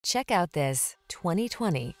Check out this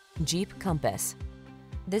 2020 Jeep Compass.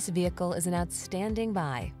 This vehicle is an outstanding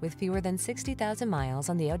buy with fewer than 60,000 miles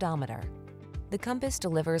on the odometer. The Compass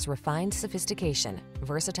delivers refined sophistication,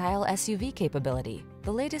 versatile SUV capability,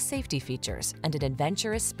 the latest safety features, and an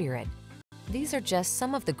adventurous spirit. These are just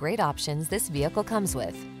some of the great options this vehicle comes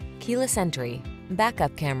with: keyless entry,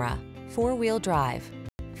 backup camera, four-wheel drive,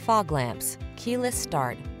 fog lamps, keyless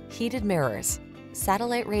start, heated mirrors,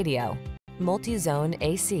 satellite radio, multi-zone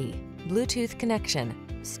AC, Bluetooth connection,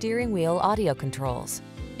 steering wheel audio controls.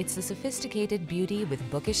 It's the sophisticated beauty with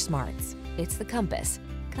bookish smarts. It's the Compass.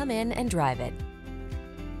 Come in and drive it.